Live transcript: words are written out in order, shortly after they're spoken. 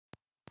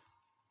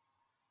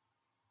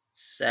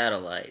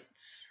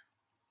satellites.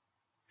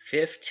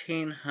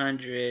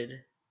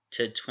 1,500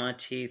 to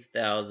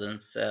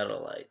 20,000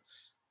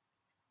 satellites.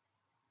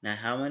 Now,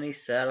 how many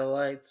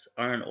satellites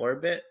are in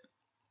orbit?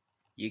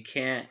 You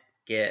can't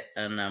get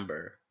a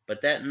number,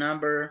 but that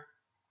number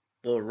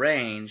will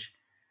range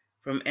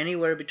from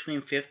anywhere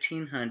between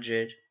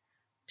 1,500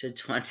 to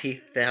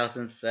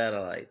 20,000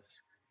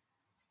 satellites.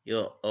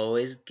 You'll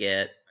always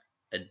get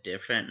a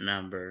different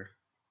number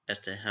as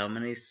to how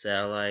many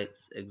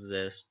satellites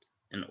exist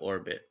in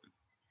orbit.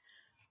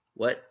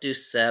 What do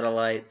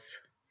satellites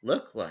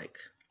look like?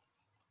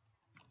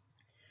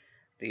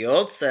 The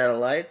old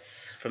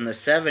satellites from the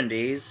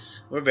 70s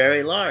were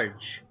very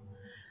large.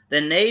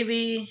 The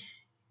Navy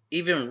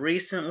even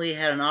recently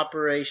had an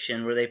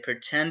operation where they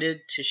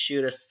pretended to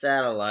shoot a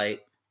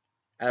satellite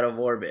out of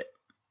orbit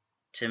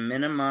to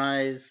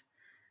minimize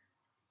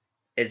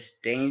its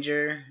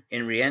danger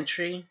in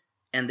reentry,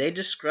 and they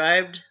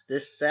described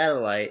this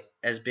satellite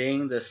as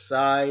being the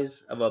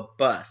size of a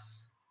bus.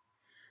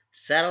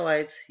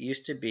 Satellites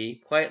used to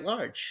be quite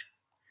large.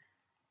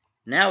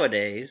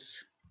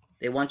 Nowadays,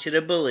 they want you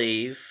to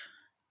believe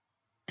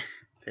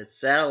that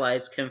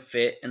satellites can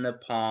fit in the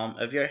palm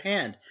of your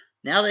hand.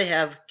 Now they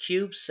have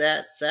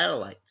CubeSat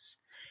satellites,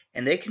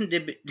 and they can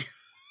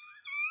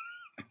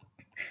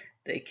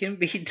they can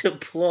be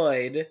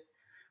deployed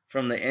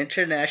from the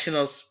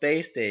International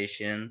Space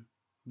Station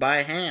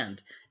by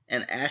hand.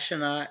 An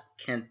astronaut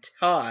can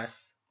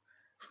toss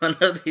one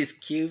of these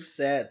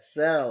CubeSat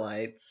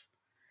satellites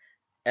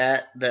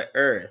at the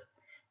Earth.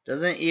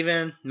 Doesn't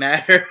even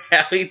matter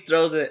how he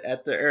throws it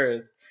at the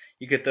Earth.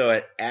 You could throw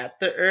it at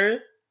the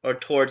Earth or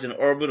towards an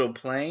orbital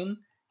plane.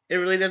 It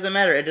really doesn't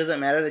matter. It doesn't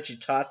matter that you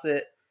toss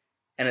it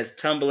and it's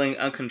tumbling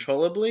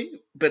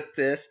uncontrollably, but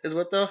this is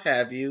what they'll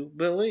have you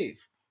believe.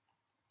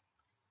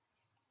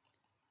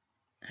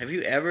 Have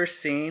you ever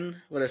seen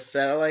what a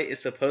satellite is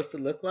supposed to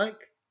look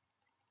like?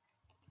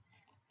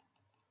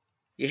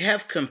 You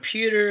have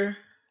computer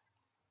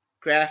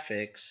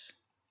graphics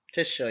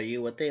to show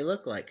you what they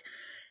look like.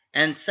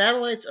 And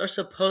satellites are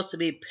supposed to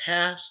be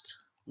past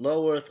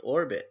low Earth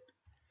orbit.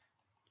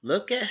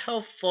 Look at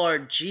how far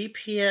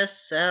GPS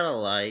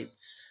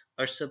satellites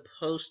are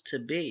supposed to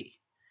be.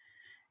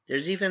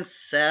 There's even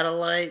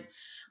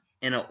satellites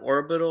in an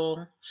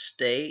orbital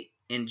state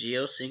in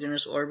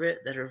geosynchronous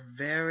orbit that are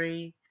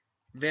very,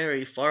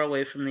 very far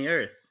away from the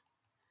Earth.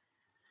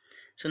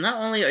 So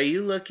not only are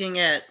you looking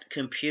at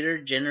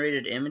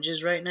computer-generated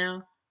images right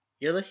now,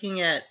 you're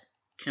looking at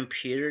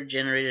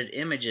computer-generated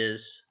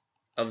images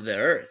of the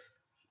Earth.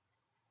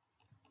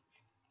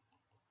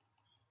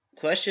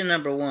 Question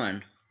number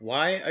 1.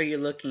 Why are you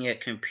looking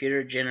at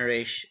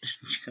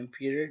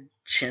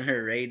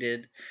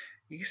computer-generated,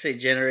 you can say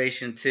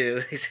generation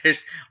 2,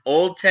 there's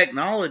old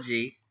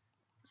technology,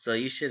 so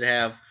you should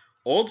have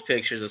old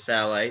pictures of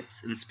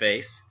satellites in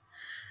space.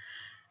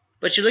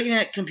 But you're looking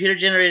at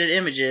computer-generated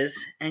images,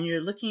 and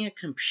you're looking at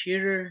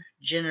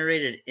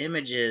computer-generated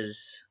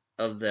images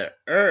of the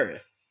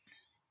Earth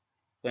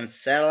when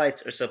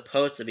satellites are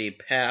supposed to be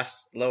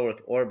past low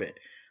Earth orbit.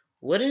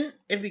 Wouldn't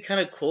it be kind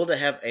of cool to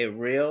have a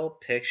real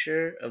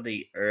picture of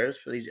the Earth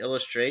for these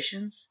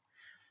illustrations?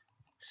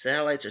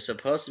 Satellites are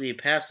supposed to be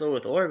past low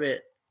Earth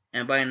orbit,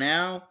 and by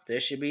now there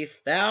should be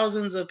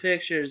thousands of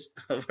pictures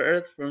of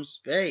Earth from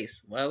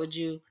space. Why would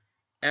you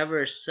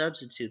ever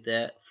substitute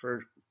that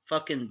for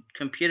fucking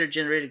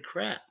computer-generated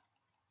crap?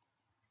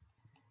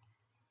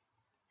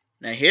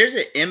 Now here's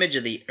an image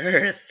of the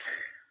Earth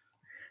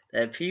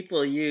that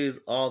people use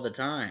all the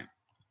time.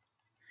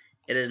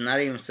 It is not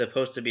even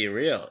supposed to be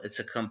real. It's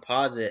a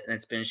composite, and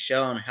it's been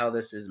shown how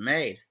this is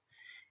made.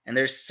 And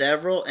there's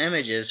several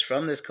images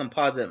from this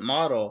composite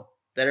model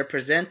that are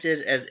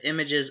presented as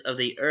images of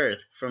the Earth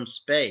from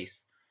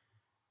space.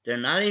 They're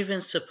not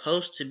even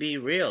supposed to be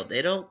real.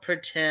 They don't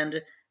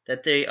pretend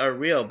that they are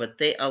real, but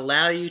they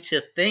allow you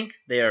to think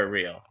they are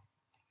real.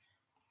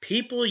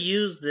 People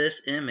use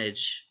this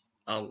image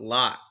a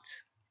lot.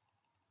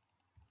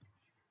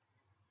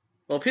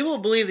 Well, people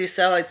believe these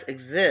satellites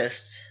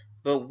exist,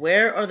 but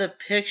where are the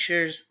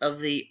pictures of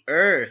the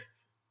Earth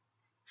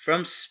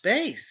from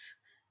space?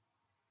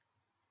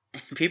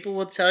 People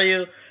will tell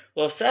you,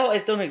 well, if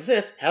satellites don't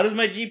exist, how does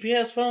my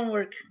GPS phone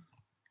work?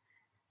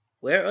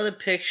 Where are the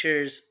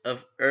pictures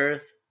of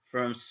Earth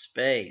from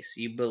space?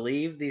 You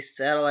believe these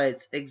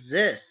satellites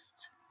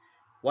exist.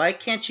 Why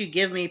can't you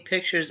give me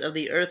pictures of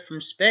the Earth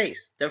from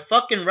space? They're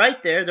fucking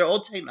right there. They're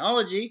old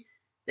technology.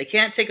 They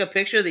can't take a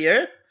picture of the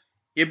Earth?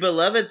 Your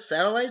beloved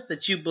satellites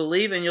that you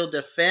believe and you'll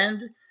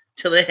defend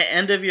till the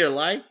end of your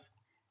life?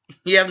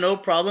 You have no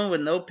problem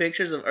with no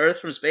pictures of Earth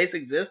from space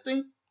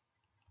existing?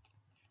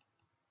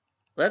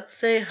 Let's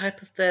say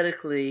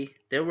hypothetically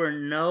there were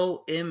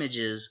no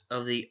images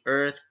of the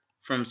Earth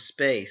from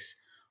space.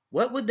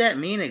 What would that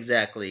mean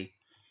exactly?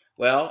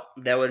 Well,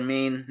 that would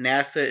mean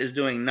NASA is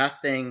doing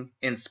nothing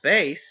in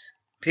space,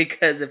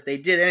 because if they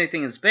did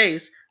anything in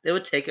space, they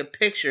would take a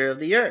picture of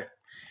the Earth.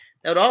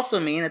 That would also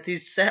mean that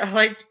these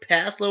satellites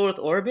past low Earth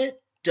orbit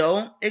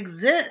don't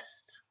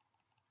exist.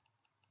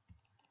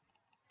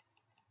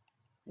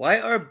 Why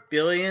are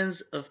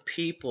billions of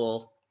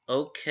people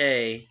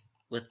okay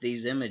with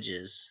these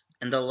images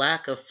and the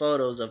lack of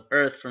photos of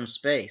Earth from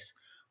space?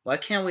 Why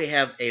can't we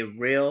have a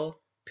real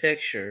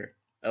picture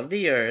of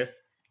the Earth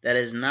that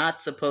is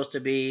not supposed to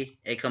be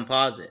a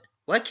composite?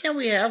 Why can't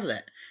we have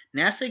that?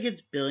 NASA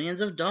gets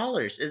billions of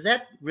dollars. Is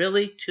that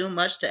really too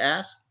much to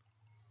ask?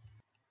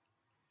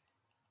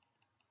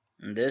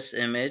 And this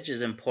image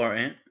is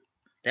important.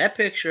 That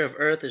picture of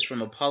Earth is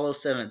from Apollo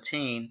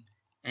 17,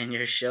 and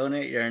you're showing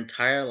it your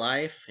entire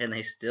life, and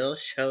they still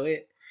show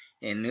it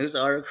in news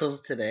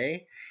articles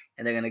today,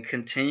 and they're going to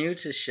continue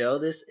to show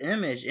this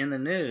image in the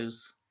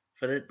news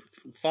for the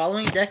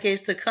following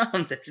decades to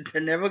come.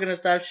 They're never going to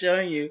stop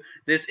showing you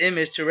this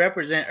image to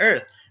represent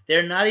Earth.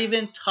 They're not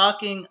even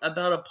talking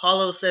about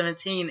Apollo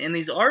 17 in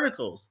these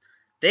articles.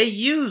 They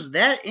use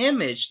that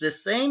image, the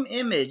same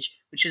image,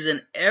 which is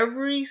in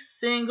every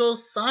single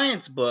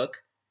science book,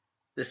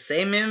 the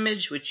same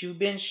image which you've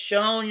been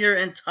shown your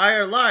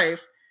entire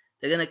life.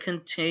 They're going to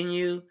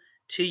continue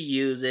to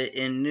use it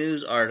in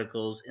news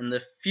articles in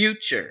the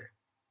future.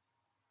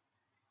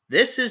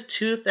 This is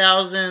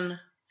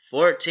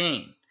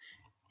 2014.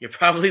 You're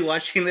probably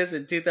watching this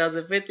in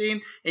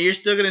 2015, and you're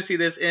still going to see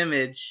this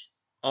image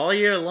all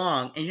year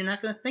long, and you're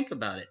not going to think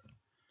about it.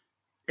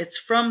 It's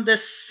from the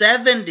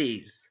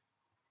 70s.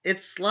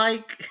 It's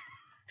like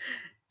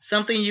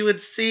something you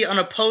would see on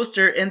a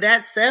poster in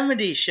that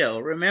 70s show.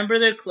 Remember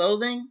their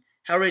clothing?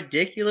 How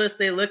ridiculous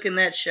they look in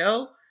that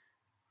show?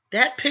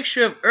 That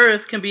picture of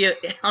Earth can be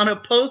on a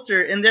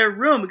poster in their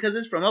room because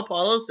it's from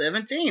Apollo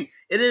 17.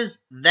 It is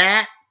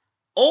that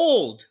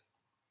old.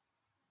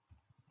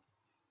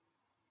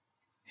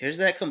 Here's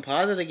that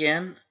composite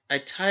again. I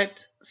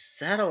typed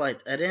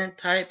satellites. I didn't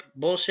type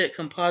bullshit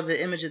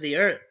composite image of the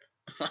Earth.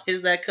 Why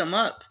does that come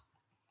up?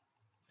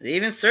 I didn't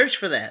even search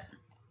for that.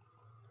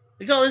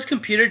 Look at all this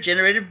computer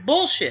generated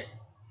bullshit.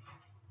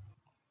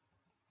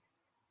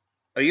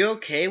 Are you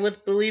okay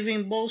with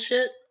believing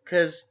bullshit?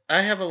 Because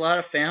I have a lot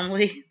of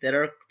family that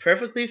are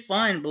perfectly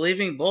fine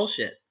believing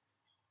bullshit.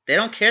 They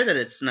don't care that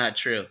it's not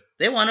true.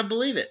 They want to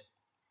believe it.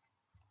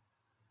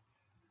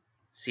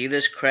 See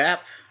this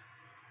crap?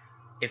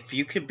 If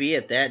you could be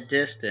at that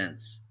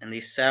distance and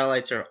these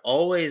satellites are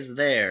always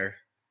there,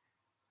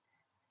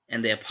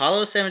 and the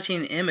Apollo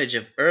 17 image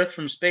of Earth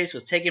from space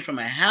was taken from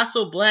a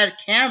Hasselblad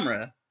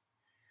camera,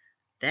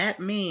 that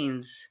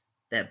means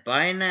that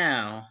by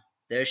now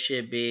there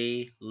should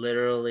be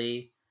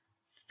literally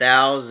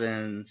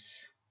thousands.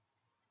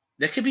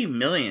 There could be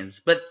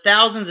millions, but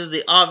thousands is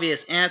the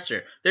obvious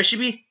answer. There should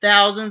be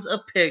thousands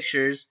of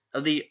pictures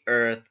of the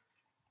Earth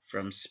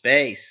from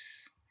space.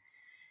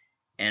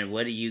 And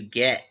what do you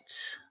get?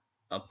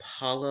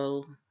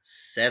 Apollo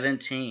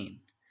 17.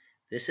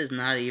 This is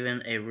not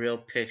even a real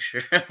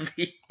picture of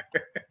the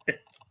Earth.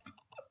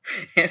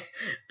 And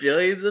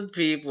billions of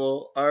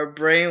people are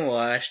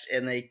brainwashed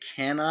and they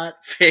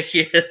cannot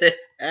figure this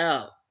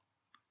out.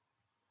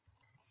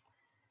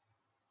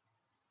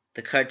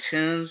 The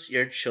cartoons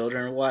your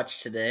children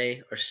watch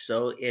today are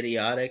so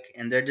idiotic,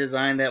 and they're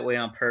designed that way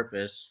on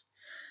purpose.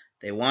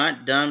 They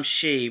want dumb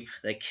sheep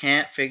that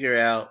can't figure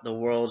out the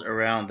world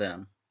around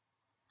them.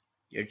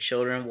 Your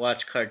children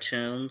watch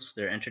cartoons,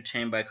 they're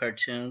entertained by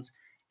cartoons,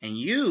 and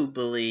you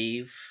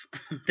believe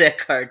that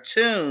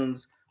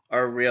cartoons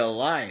are real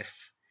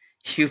life.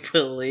 You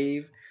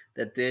believe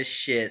that this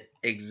shit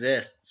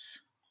exists.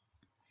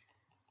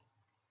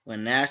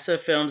 When NASA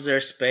films their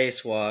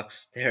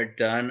spacewalks, they're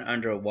done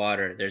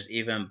underwater. There's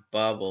even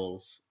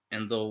bubbles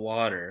in the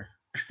water.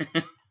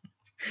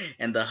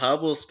 And the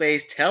Hubble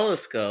Space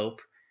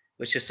Telescope,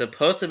 which is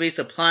supposed to be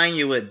supplying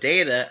you with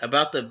data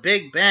about the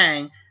Big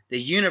Bang,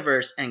 the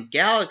universe, and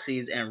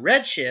galaxies and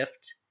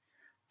redshift,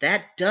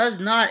 that does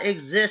not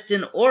exist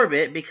in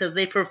orbit because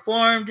they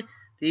performed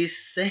these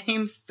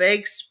same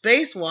fake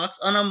spacewalks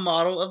on a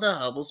model of the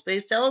Hubble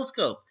Space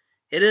Telescope.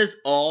 It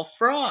is all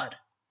fraud.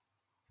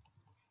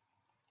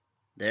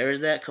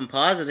 There's that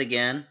composite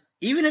again.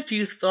 Even if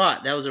you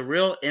thought that was a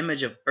real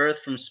image of Earth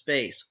from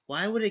space,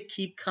 why would it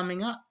keep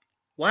coming up?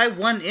 Why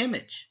one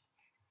image?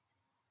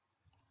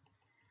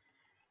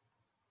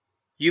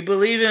 You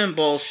believe in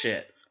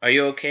bullshit. Are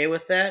you okay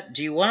with that?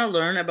 Do you want to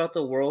learn about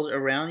the world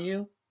around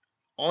you?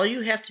 All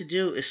you have to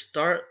do is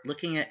start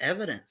looking at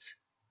evidence.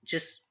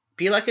 Just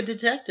be like a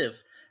detective.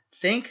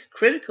 Think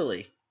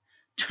critically.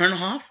 Turn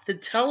off the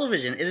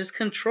television. It is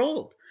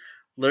controlled.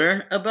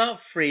 Learn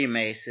about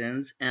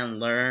Freemasons and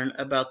learn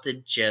about the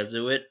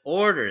Jesuit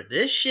order.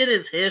 This shit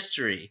is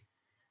history.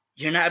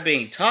 You're not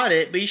being taught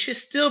it, but you should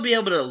still be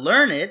able to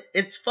learn it.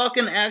 It's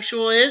fucking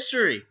actual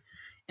history.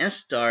 And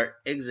start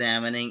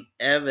examining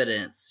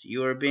evidence.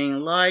 You are being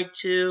lied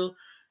to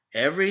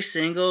every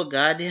single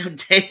goddamn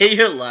day of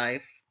your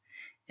life.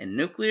 And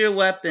nuclear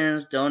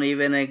weapons don't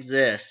even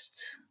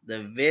exist.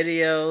 The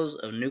videos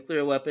of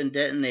nuclear weapon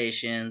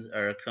detonations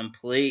are a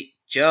complete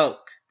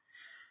joke.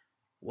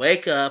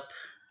 Wake up,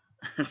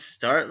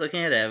 start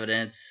looking at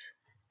evidence,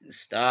 and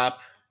stop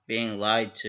being lied to.